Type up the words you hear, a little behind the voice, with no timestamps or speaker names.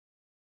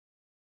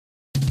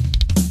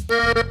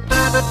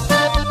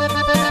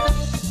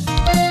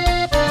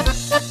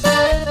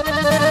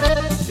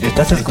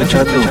Estás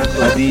escuchando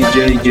a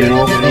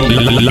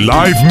DJNeronBeat.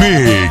 Live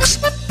Mix.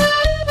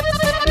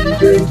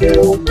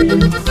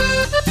 DJNeronBeat.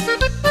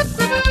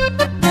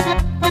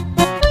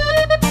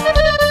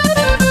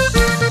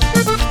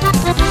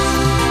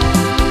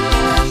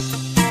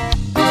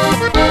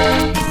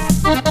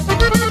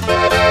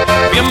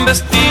 Bien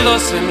vestido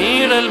se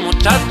mira el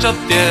muchacho,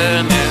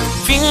 tiene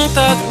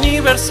finta de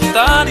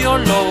universitario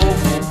low,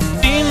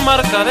 sin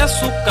marca de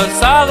su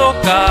calzado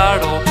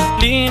caro,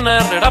 Lina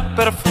Herrera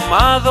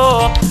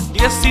perfumado.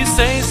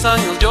 16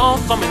 años yo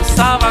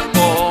comenzaba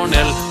con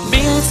él,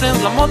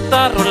 Vincent la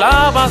mota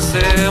rolaba,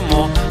 se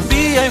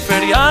movía y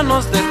feria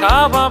nos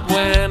dejaba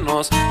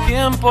buenos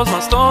tiempos,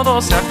 mas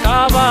todo se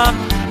acaba.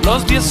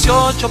 Los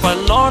 18 para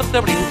el norte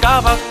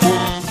brincaba,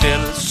 cumple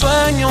el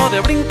sueño de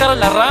brincar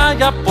la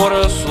raya, por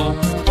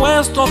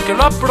supuesto que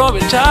lo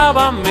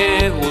aprovechaba.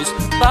 Me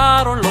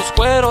gustaron los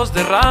cueros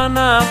de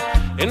rana,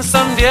 en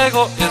San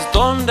Diego es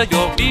donde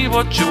yo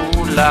vivo,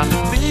 chula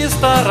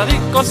vista,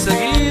 radico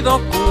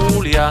seguido,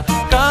 Culia,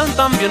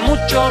 cantan bien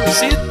mucho,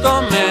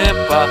 Luisito, me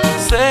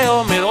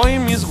paseo, me doy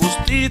mis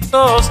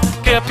gustitos,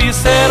 que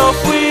pisero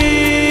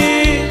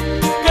fui,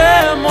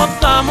 que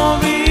mota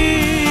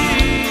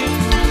moví,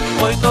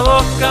 hoy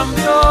todo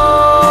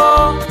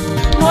cambió,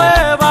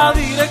 nueva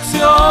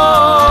dirección.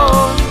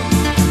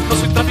 No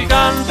soy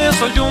traficante,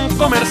 soy un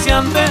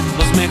comerciante,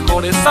 los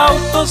mejores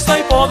autos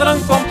ahí podrán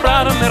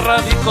comprarme,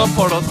 radico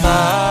por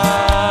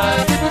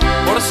Otay,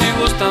 por si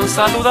gustan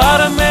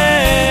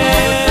saludarme.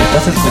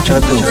 Estás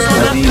escuchando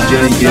a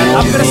DJNeronBeat.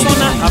 La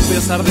persona, a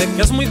pesar de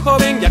que es muy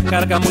joven, ya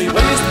carga muy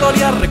buena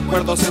historia,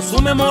 recuerdos en su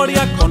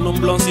memoria, con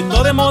un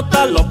bloncito de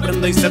mota lo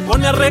prende y se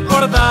pone a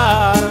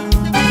recordar.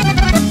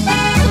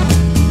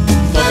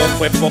 Todo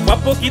fue poco a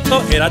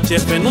poquito, era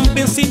chef en un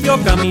principio,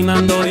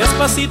 caminando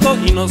despacito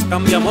y nos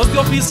cambiamos de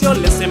oficio.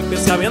 Les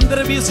empecé a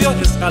vender vicio,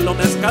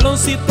 escalón a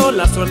escaloncito,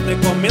 la suerte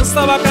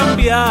comenzaba a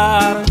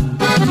cambiar.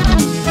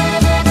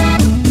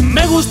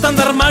 Me gusta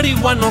andar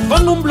marihuano,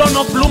 con un blon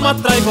o pluma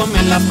traigo,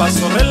 me la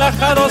paso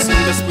relajado sin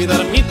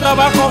descuidar mi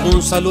trabajo.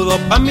 Un saludo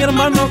pa' mi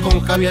hermano,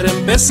 con Javier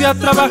empecé a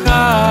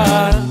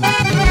trabajar.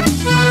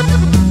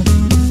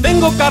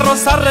 Tengo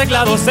carros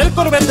arreglados, el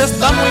Corvette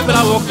está muy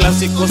bravo,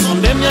 clásicos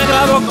son de mi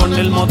agrado, con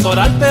el motor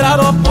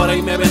alterado, por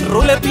ahí me ven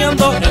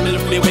ruleteando en el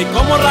freeway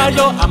como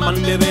rayo,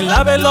 amante de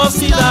la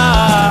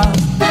velocidad.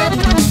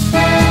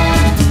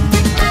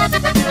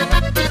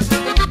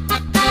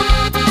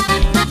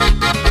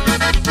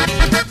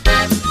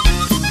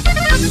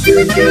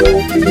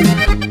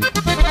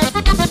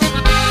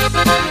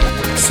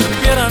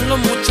 Supieran lo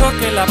mucho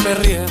que la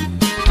perrié,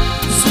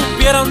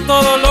 supieran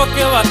todo lo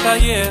que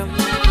batallé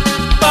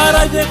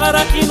para llegar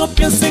aquí, no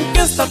piensen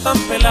que está tan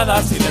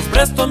pelada, si les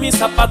presto mis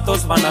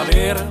zapatos van a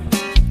ver.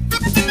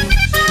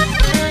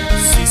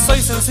 Si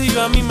soy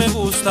sencillo a mí me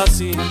gusta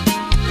así,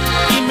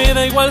 y me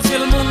da igual si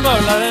el mundo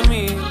habla de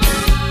mí.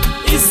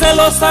 Y se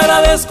los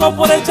agradezco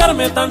por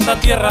echarme tanta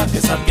tierra,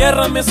 esa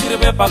tierra me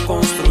sirve para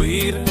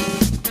construir.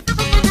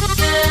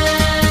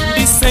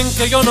 Dicen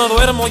que yo no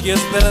duermo y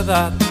es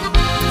verdad,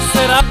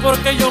 será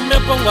porque yo me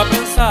pongo a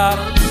pensar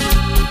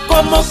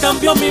cómo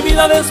cambió mi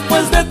vida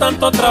después de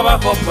tanto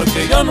trabajo,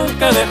 porque yo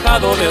nunca he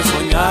dejado de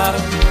soñar.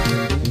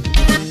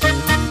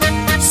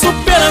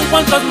 Supieran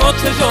cuántas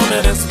noches yo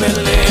me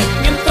desvelé,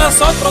 mientras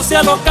otros se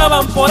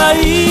alocaban por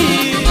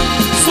ahí.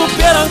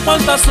 Supieran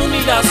cuántas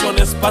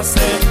humillaciones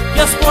pasé, y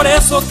es por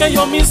eso que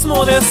yo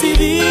mismo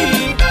decidí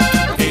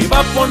que iba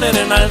a poner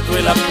en alto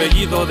el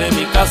apellido de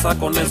mi casa.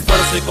 Con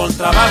esfuerzo y con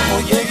trabajo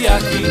llegué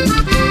aquí.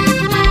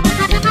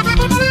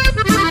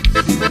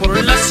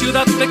 Por la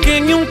ciudad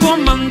pequeña un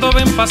comando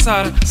ven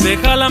pasar, se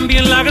jalan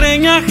bien la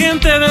greña,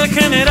 gente del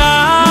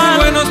general,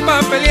 muy buenos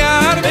pa'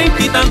 pelear,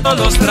 veintitantos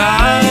los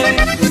trae.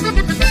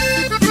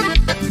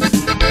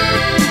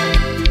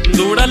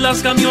 Duras las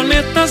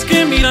camionetas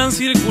que miran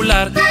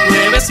circular,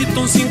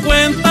 nuevecito un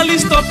 50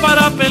 listo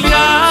para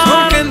pelear,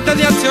 son gente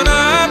de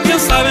accionar, que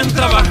saben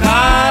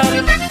trabajar.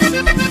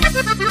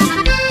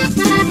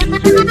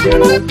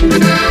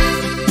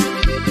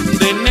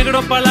 De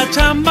negro pa' la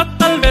chamba,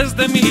 tal vez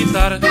de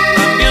militar,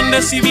 también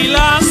de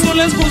civilazo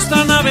les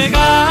gusta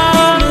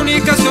navegar.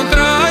 Comunicación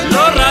trae,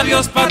 los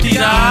radios pa'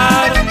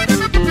 tirar.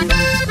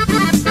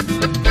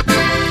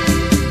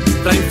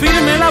 Traen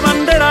firme la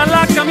bandera,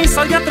 la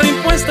camisa ya traen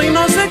puesta y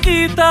no se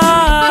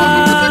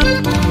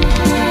quitan.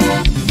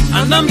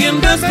 Andan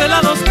bien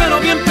desvelados pero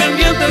bien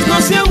pendientes,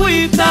 no se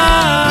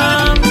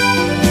agüitan.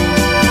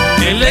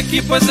 El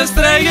equipo es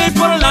estrella y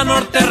por la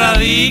norte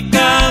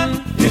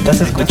radican.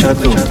 Estás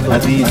escuchando a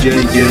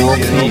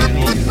DJNeronBeat.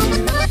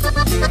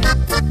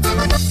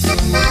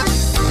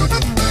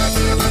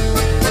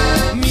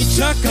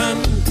 Michoacán,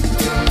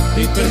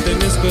 y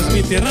pertenezco, es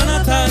mi tierra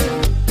natal.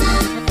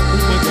 Un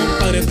buen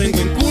compadre tengo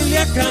en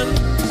Culiacán,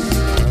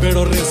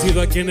 pero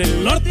resido aquí en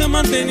el norte,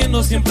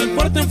 manteniendo siempre el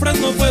puerto en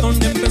Fresno, fue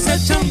donde empecé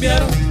a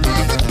chambear.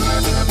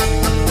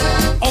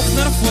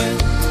 Oxnard fue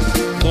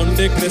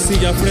donde crecí,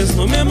 ya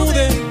Fresno me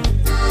mudé.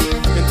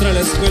 Entré a la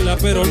escuela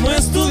pero no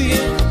estudié,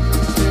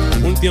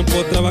 Un tiempo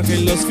trabajé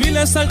en los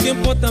files, al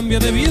tiempo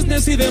también de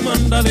business y de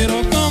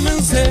mandadero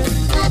comencé.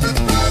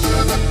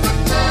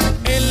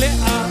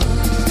 LA,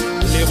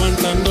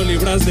 levantando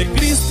libras de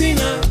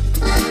Cristina.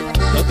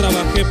 No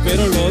trabajé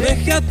pero lo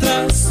dejé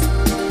atrás,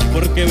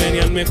 porque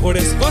venían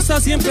mejores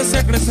cosas y empecé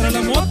a crecer a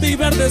la moto y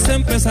verdes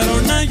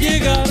empezaron a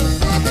llegar.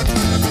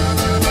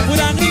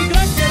 Pura green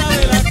crack era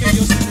de la que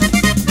yo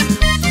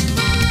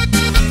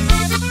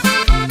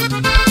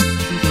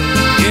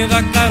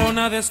queda claro,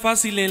 nada es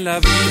fácil en la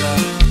vida.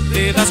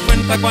 Te das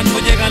cuenta cuando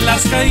llegan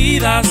las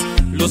caídas.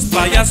 Los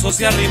payasos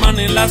se arriman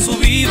en la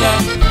subida.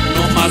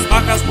 No más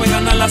bajas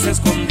juegan a las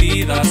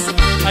escondidas.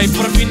 Ahí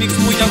por Phoenix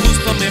muy a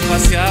gusto me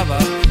paseaba.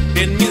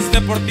 En mis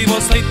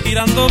deportivos ahí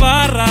tirando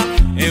barra.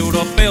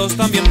 Europeos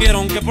también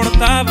vieron que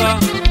portaba.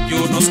 Y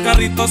unos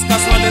carritos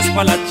casuales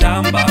pa' la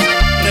chamba.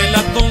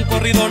 Relato un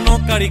corrido,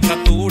 no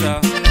caricatura.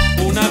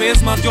 Una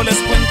vez más yo les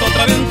cuento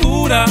otra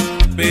aventura.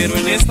 Pero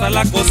en esta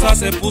la cosa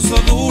se puso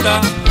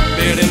dura.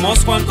 Veremos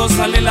cuánto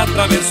sale la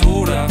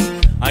travesura.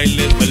 Ahí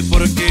les va el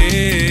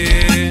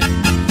porqué.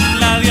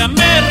 La día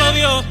me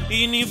rodeó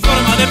y ni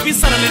forma de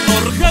pisarle,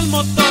 no urgió el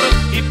motor.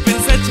 Y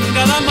pensé,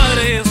 chingada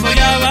madre, eso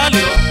ya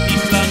valió. Y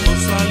plan no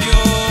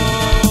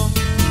salió,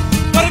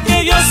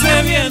 porque yo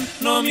sé bien,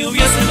 no me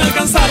hubiesen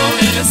alcanzado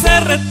en el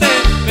SRT.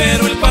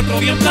 Pero el 4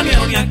 bien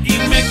planeado y aquí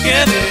me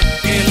quedé.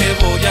 ¿Qué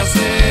le voy a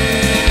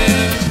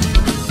hacer?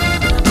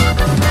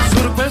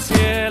 Surco el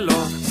cielo,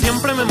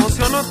 siempre me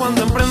emociono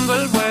cuando emprendo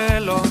el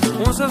vuelo.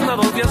 Un Cessna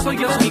 210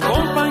 hoy es mi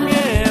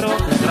compañero.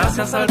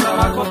 Gracias al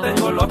trabajo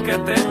tengo lo que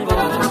tengo.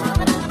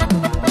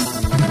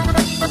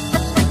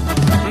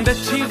 De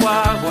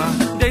Chihuahua,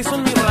 de ahí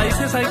son mis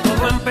raíces, ahí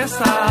todo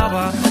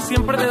empezaba.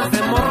 Siempre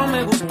desde morro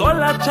me gustó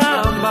la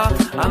chamba.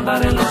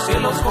 Andar en los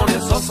cielos, por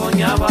eso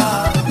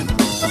soñaba.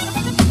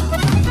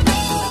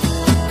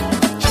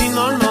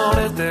 Chino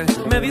norte,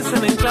 me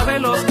dicen en clave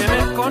los que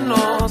me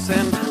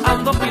conocen.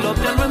 Ando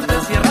piloteando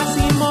entre sierras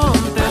y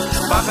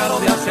montes. Pájaro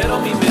de acero,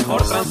 mi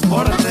mejor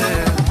transporte.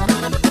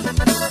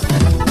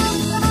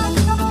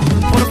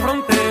 Por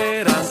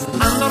fronteras,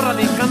 ando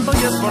radicando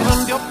y es por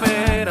donde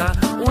opera.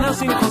 Una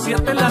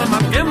 5-7 el arma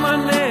que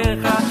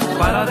maneja.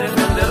 Para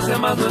defenderse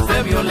más no es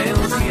de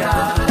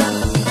violencia.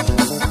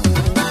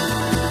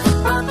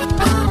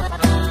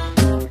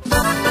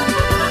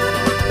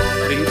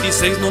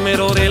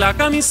 Número de la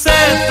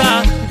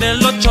camiseta, de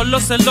los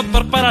cholos el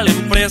doctor para la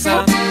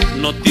empresa.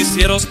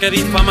 Noticieros que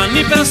difaman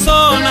mi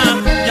persona,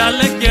 ya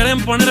le quieren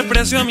poner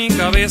precio a mi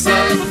cabeza.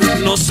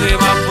 No se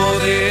va a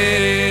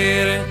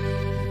poder.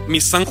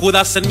 Mi San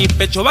Judas en mi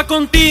pecho va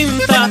con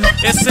tinta.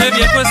 Ese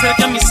viejo es el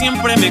que a mí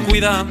siempre me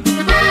cuida.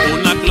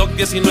 Una Glock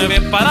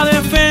 19 para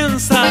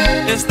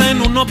defensa. Está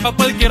en uno pa'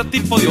 cualquier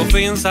tipo de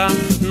ofensa.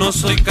 No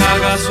soy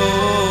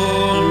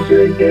cagazón.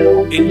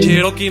 En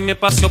Cherokee me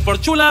paseo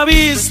por Chula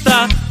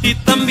Vista. Y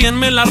también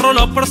me la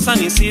rolo por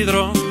San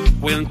Isidro.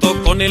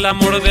 Cuento con el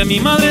amor de mi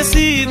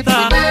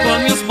madrecita.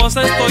 Con mi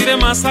esposa estoy de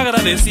más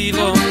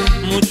agradecido.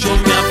 Mucho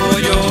me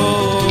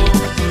apoyó.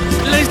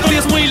 La historia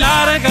es muy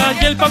larga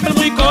y el papel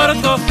muy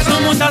corto.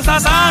 Son muchas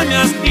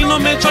hazañas y no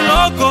me echo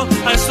loco.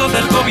 A esos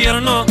del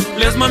gobierno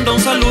les mando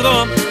un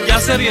saludo. Ya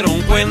se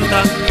dieron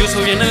cuenta, yo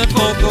soy bien el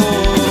coco.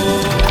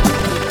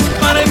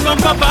 Para el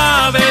compa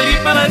Pavel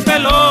y para el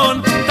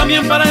pelón.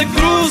 También para el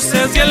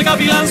Cruces y el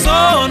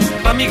Gavilanzón.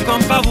 Para mi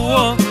compa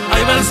Búho,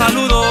 ahí va el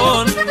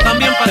saludón.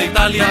 También para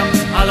Italia,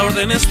 a la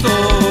orden estoy.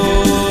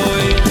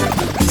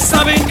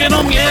 Saben que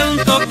no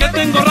miento, que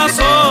tengo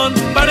razón.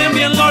 Paren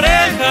bien la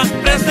oreja,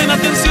 presten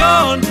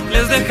atención.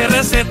 Les dejé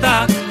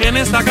receta en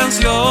esta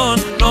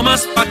canción, no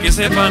más pa' que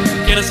sepan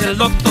quién es el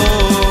doctor.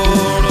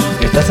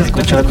 Estás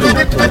escuchando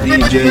a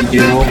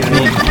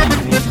DJNeronBeat.